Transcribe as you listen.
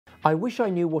I wish I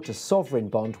knew what a sovereign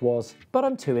bond was, but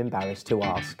I'm too embarrassed to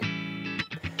ask.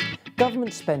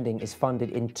 Government spending is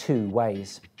funded in two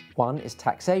ways. One is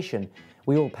taxation.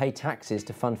 We all pay taxes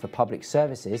to fund for public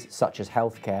services, such as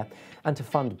healthcare, and to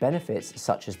fund benefits,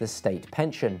 such as the state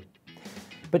pension.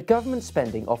 But government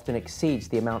spending often exceeds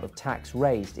the amount of tax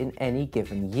raised in any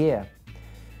given year.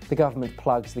 The government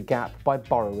plugs the gap by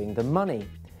borrowing the money.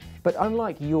 But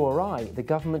unlike you or I, the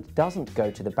government doesn't go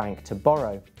to the bank to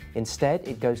borrow. Instead,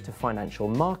 it goes to financial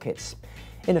markets.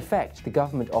 In effect, the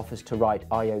government offers to write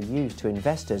IOUs to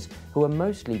investors who are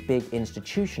mostly big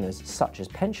institutions such as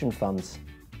pension funds.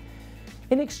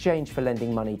 In exchange for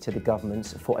lending money to the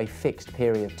governments for a fixed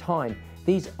period of time,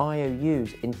 these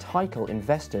IOUs entitle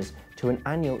investors to an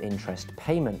annual interest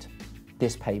payment.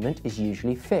 This payment is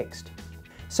usually fixed.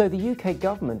 So the UK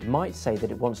government might say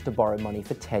that it wants to borrow money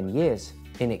for 10 years.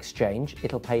 In exchange,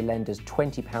 it'll pay lenders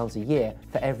 £20 a year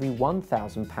for every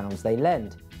 £1,000 they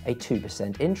lend, a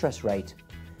 2% interest rate.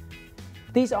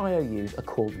 These IOUs are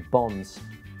called bonds.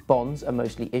 Bonds are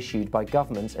mostly issued by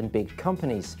governments and big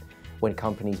companies. When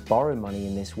companies borrow money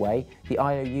in this way, the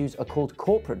IOUs are called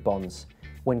corporate bonds.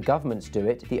 When governments do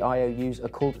it, the IOUs are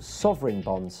called sovereign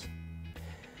bonds.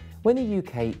 When the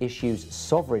UK issues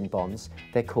sovereign bonds,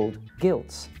 they're called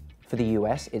gilts. For the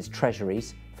US, it's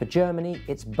treasuries. For Germany,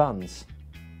 it's bunds.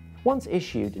 Once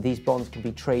issued, these bonds can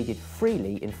be traded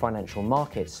freely in financial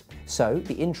markets, so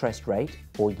the interest rate,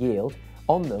 or yield,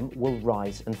 on them will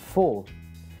rise and fall.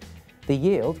 The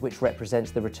yield, which represents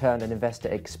the return an investor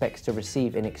expects to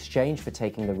receive in exchange for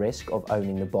taking the risk of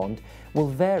owning the bond, will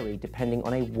vary depending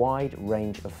on a wide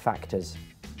range of factors.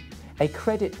 A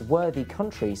credit-worthy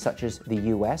country such as the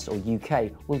US or UK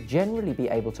will generally be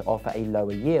able to offer a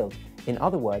lower yield, in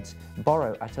other words,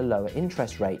 borrow at a lower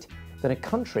interest rate, than a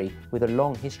country with a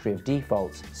long history of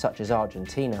defaults, such as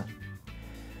Argentina.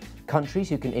 Countries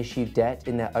who can issue debt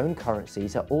in their own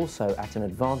currencies are also at an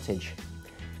advantage.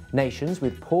 Nations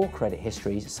with poor credit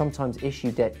histories sometimes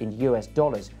issue debt in US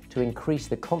dollars to increase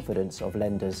the confidence of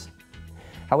lenders.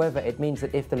 However, it means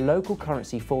that if the local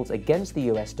currency falls against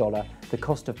the US dollar, the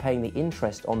cost of paying the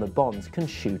interest on the bonds can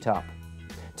shoot up.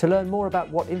 To learn more about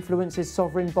what influences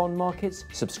sovereign bond markets,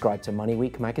 subscribe to Money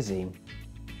Week magazine.